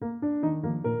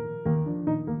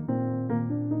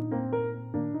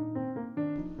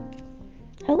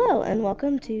Hello, and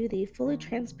welcome to the Fully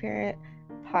Transparent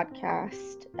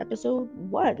Podcast, Episode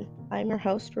 1. I'm your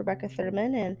host, Rebekah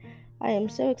Thurman, and I am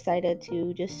so excited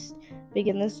to just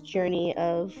begin this journey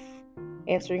of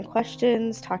answering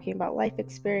questions, talking about life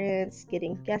experience,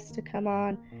 getting guests to come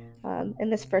on. In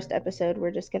this first episode, we're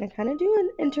just going to kind of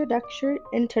do an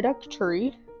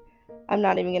introductory. I'm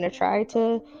not even going to try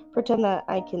to pretend that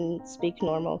I can speak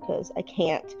normal because I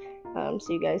can't.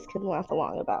 So you guys can laugh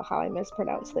along about how I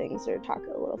mispronounce things or talk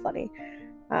a little funny.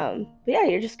 But yeah,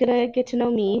 you're just gonna get to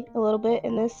know me a little bit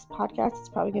in this podcast. It's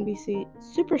probably gonna be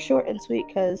super short and sweet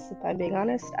because, if I'm being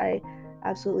honest, I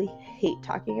absolutely hate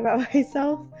talking about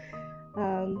myself.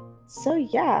 So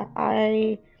yeah,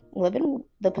 I live in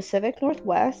the Pacific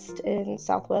Northwest in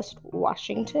Southwest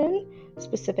Washington,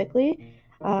 specifically.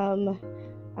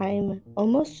 I'm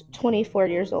almost 24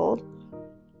 years old,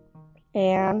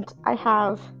 and I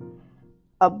have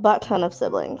a butt ton of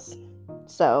siblings.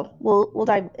 So we'll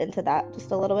dive into that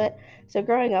just a little bit. So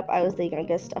growing up, I was the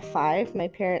youngest of 5. My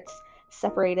parents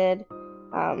separated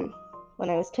when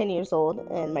I was 10 years old,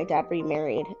 and my dad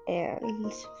remarried,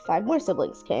 and 5 more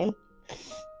siblings came.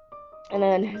 And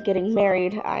then getting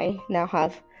married, I now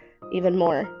have even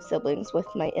more siblings with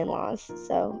my in-laws.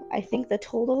 So I think the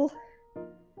total,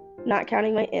 not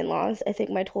counting my in-laws, I think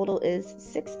my total is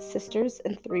 6 sisters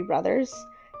and 3 brothers.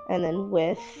 And then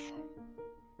with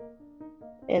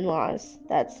in-laws,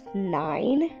 that's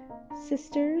 9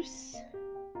 sisters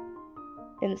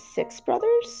and 6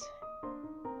 brothers.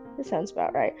 That sounds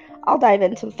about right. I'll dive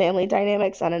into family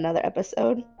dynamics on another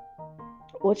episode,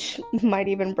 which might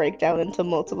even break down into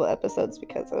multiple episodes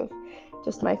because of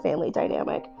just my family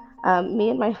dynamic. Me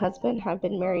and my husband have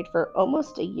been married for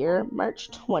almost a year. March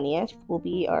 20th will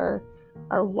be our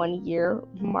 1-year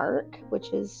mark,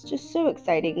 which is just so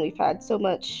exciting. We've had so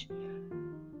much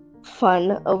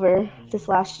fun over this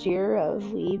last year.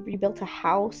 We rebuilt a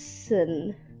house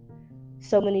and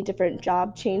so many different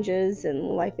job changes and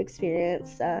life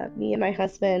experience. Me and my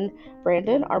husband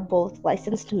Brandon are both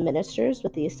licensed ministers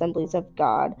with the Assemblies of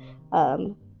God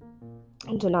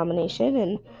denomination,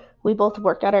 and we both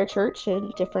work at our church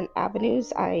in different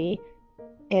avenues. I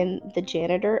am the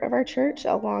janitor of our church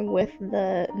along with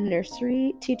the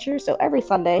nursery teacher. So every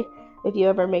Sunday, if you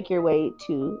ever make your way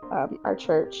to our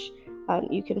church,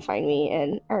 you can find me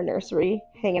in our nursery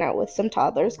hanging out with some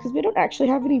toddlers because we don't actually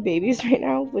have any babies right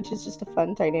now, which is just a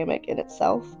fun dynamic in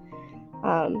itself.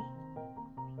 Um,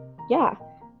 yeah,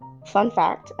 fun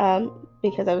fact,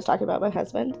 because I was talking about my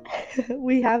husband,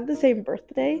 we have the same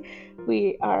birthday.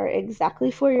 We are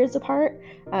exactly 4 years apart.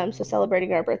 So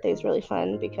celebrating our birthday is really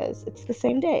fun because it's the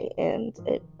same day, and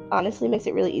it honestly makes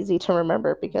it really easy to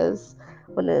remember because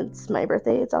when it's my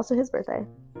birthday, it's also his birthday.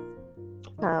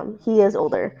 He is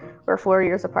older. We're 4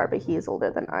 years apart, but he is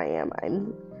older than I am.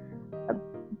 I'm a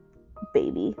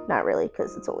baby, not really,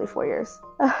 because it's only 4 years.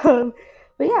 But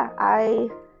yeah, I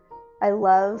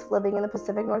love living in the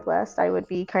Pacific Northwest. I would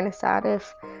be kind of sad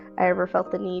if I ever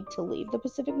felt the need to leave the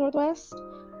Pacific Northwest.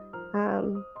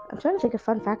 I'm trying to think of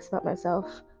fun facts about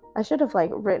myself. I should have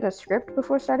written a script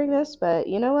before starting this, but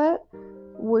you know what?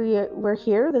 We're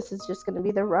here. This is just going to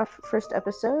be the rough first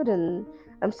episode, and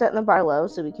I'm setting the bar low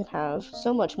so we can have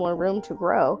so much more room to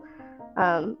grow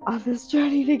on this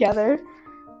journey together.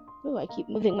 Oh, I keep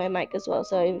moving my mic as well,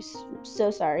 so I'm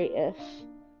so sorry if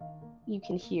you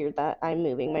can hear that I'm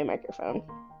moving my microphone.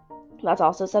 That's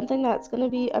also something that's going to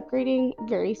be upgrading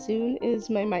very soon is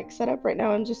my mic setup. Right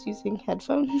now I'm just using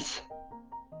headphones.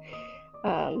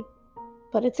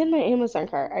 But it's in my Amazon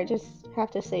cart. I just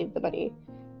have to save the money.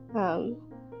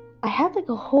 I had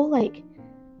a whole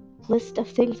list of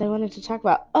things I wanted to talk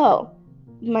about. Oh,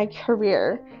 my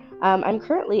career. I'm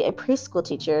currently a preschool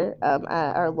teacher at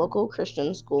our local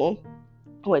Christian school,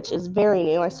 which is very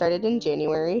new. I started in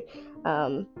January,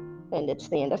 and it's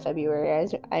the end of February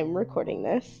as I'm recording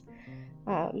this.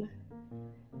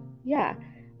 Yeah,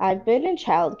 I've been in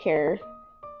childcare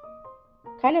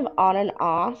kind of on and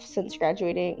off since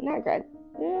graduating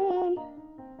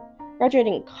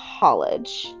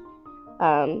college.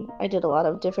 I did a lot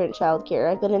of different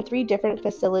childcare. I've been in 3 different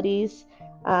facilities,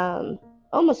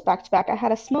 almost back to back. I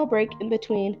had a small break in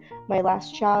between my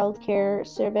last childcare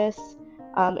service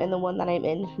and the one that I'm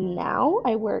in now.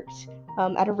 I worked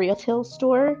at a retail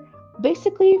store,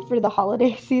 basically for the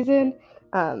holiday season,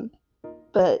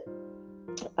 but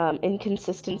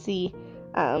inconsistency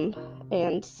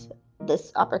and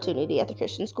this opportunity at the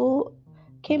Christian school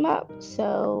came up,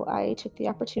 so I took the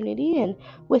opportunity, and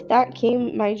with that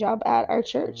came my job at our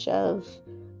church of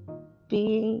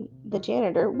being the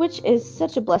janitor, which is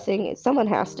such a blessing. Someone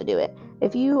has to do it.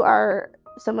 If you are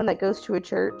someone that goes to a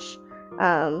church,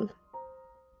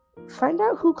 find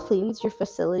out who cleans your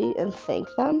facility and thank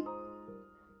them,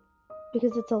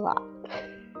 because it's a lot.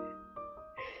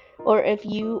 Or if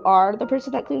you are the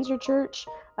person that cleans your church,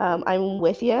 I'm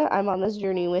with you. I'm on this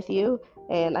journey with you,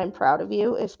 and I'm proud of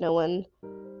you. If no one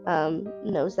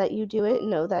knows that you do it,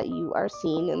 know that you are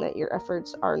seen and that your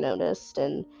efforts are noticed,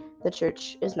 and the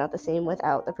church is not the same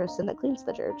without the person that cleans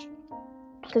the church.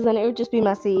 Because then it would just be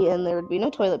messy and there would be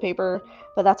no toilet paper.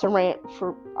 But that's a rant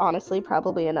for, honestly,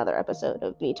 probably another episode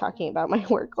of me talking about my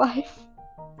work life.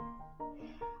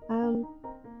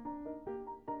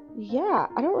 Yeah,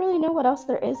 I don't really know what else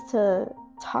there is to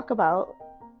talk about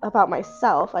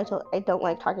myself. I don't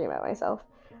like talking about myself.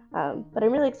 But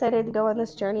I'm really excited to go on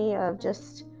this journey of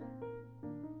just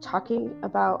talking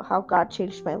about how God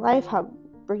changed my life, how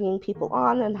bringing people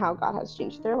on and how God has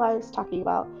changed their lives, talking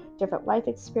about different life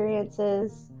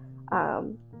experiences.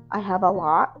 I have a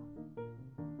lot.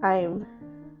 I've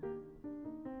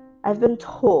been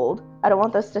told, I don't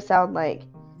want this to sound like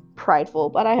prideful,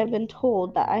 but I have been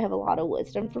told that I have a lot of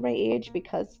wisdom for my age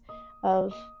because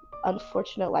of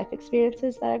unfortunate life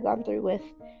experiences that I've gone through with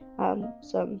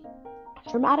some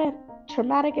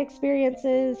traumatic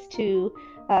experiences, to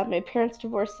my parents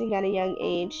divorcing at a young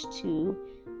age, to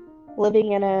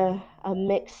living in a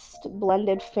mixed,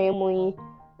 blended family,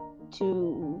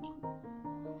 to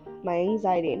my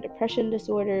anxiety and depression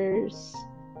disorders,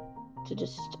 to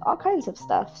just all kinds of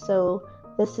stuff. So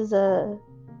this is an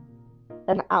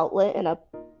outlet and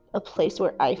a place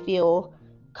where I feel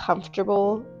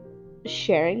comfortable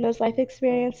sharing those life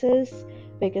experiences,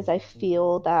 because I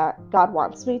feel that God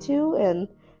wants me to. And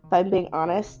if I'm being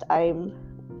honest, I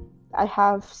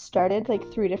have started like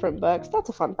 3 different books. That's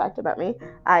a fun fact about me.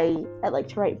 I like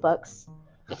to write books.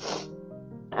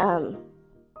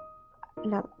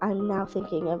 Now I'm now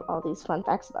thinking of all these fun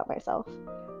facts about myself.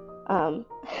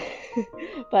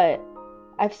 But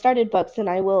I've started books and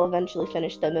I will eventually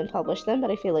finish them and publish them, but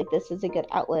I feel like this is a good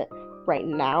outlet right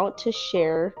now to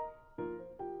share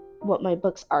what my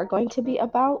books are going to be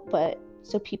about, but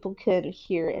so people can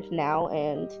hear it now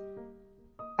and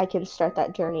I can start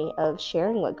that journey of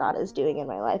sharing what God is doing in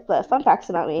my life. But fun facts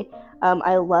about me,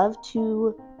 I love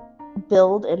to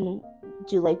build and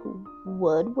do like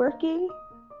woodworking.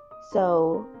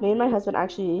 So me and my husband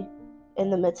actually, in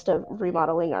the midst of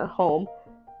remodeling our home,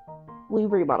 we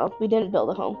didn't build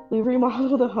a home, we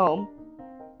remodeled a home,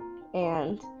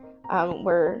 and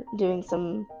we're doing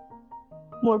some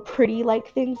more pretty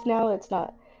like things now. It's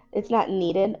not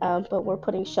needed, but we're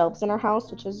putting shelves in our house,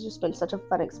 which has just been such a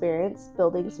fun experience,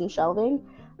 building some shelving.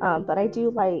 But I do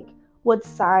like wood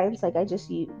signs. Like I just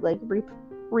use like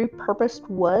repurposed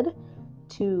wood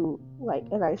to like,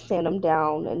 and I sand them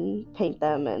down and paint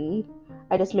them. And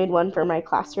I just made one for my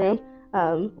classroom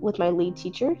with my lead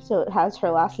teacher, so it has her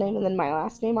last name and then my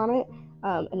last name on it.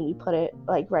 And we put it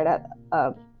like right at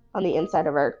on the inside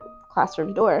of our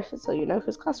classroom door, so you know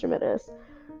whose classroom it is.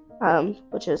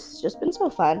 Which has just been so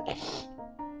fun.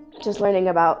 Just learning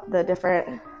about the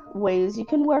different ways you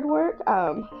can woodwork.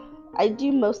 I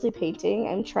do mostly painting.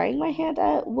 I'm trying my hand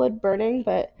at wood burning,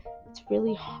 but it's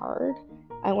really hard.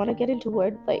 I want to get into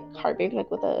wood, like carving,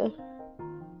 like with I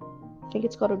think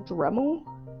it's called a Dremel,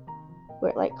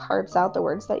 where it like carves out the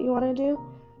words that you want to do.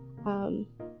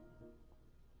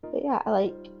 But yeah,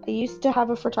 I used to have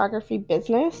a photography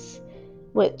business,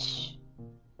 which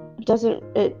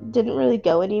didn't really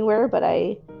go anywhere, but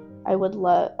I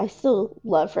still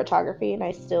love photography, and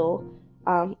I still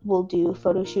will do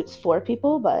photo shoots for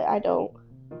people, but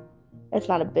it's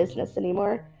not a business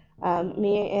anymore.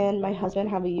 Me and my husband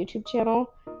have a YouTube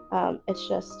channel. It's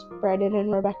just Brandon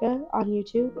and Rebekah on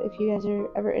YouTube, if you guys are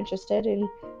ever interested in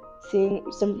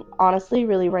seeing some honestly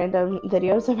really random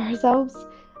videos of ourselves.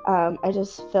 I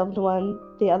just filmed one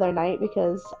the other night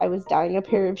because I was dyeing a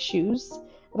pair of shoes.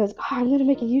 And I was like, I'm going to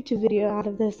make a YouTube video out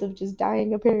of this, of just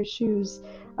dyeing a pair of shoes.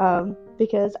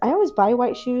 Because I always buy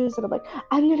white shoes and I'm like,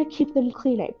 I'm going to keep them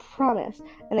clean, I promise.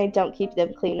 And I don't keep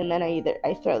them clean, and then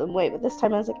I throw them away. But this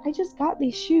time I was like, I just got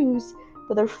these shoes,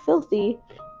 but they're filthy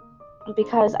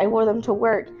because I wore them to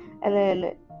work, and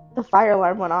then the fire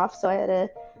alarm went off, so I had to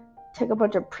take a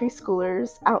bunch of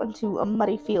preschoolers out into a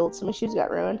muddy field, so my shoes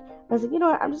got ruined. I was like, you know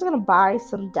what, I'm just gonna buy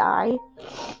some dye,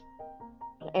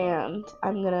 and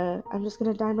I'm just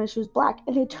gonna dye my shoes black.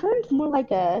 And they turned more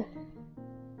like a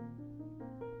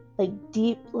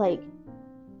deep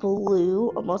blue,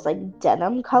 almost like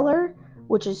denim color,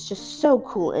 which is just so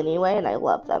cool anyway, and I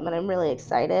love them, and I'm really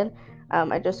excited.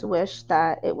 I just wish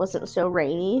that it wasn't so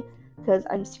rainy, because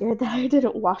I'm scared that I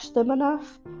didn't wash them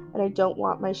enough, and I don't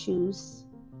want my shoes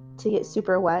to get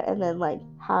super wet and then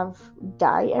have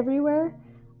dye everywhere.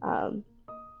 But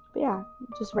yeah,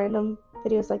 just random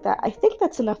videos like that. I think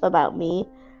that's enough about me.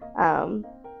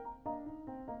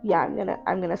 Yeah,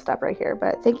 I'm gonna stop right here.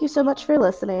 But thank you so much for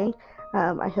listening.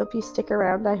 I hope you stick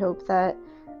around. I hope that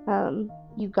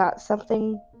you got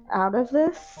something out of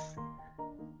this.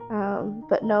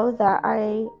 But know that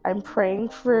I'm praying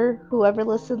for whoever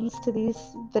listens to these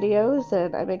videos,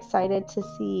 and I'm excited to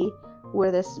see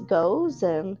where this goes.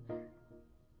 And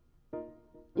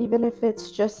even if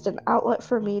it's just an outlet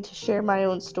for me to share my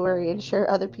own story and share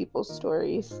other people's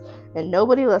stories, and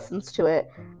nobody listens to it,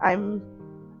 I'm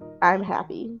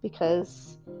happy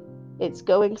because it's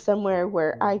going somewhere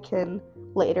where I can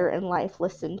later in life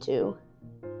listen to.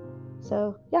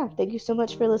 So, yeah, thank you so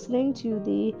much for listening to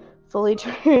the Fully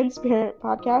Transparent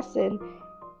podcast. And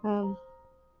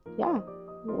yeah,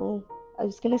 well, I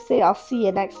was going to say I'll see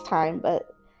you next time, but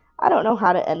I don't know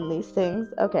how to end these things.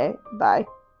 Okay, bye.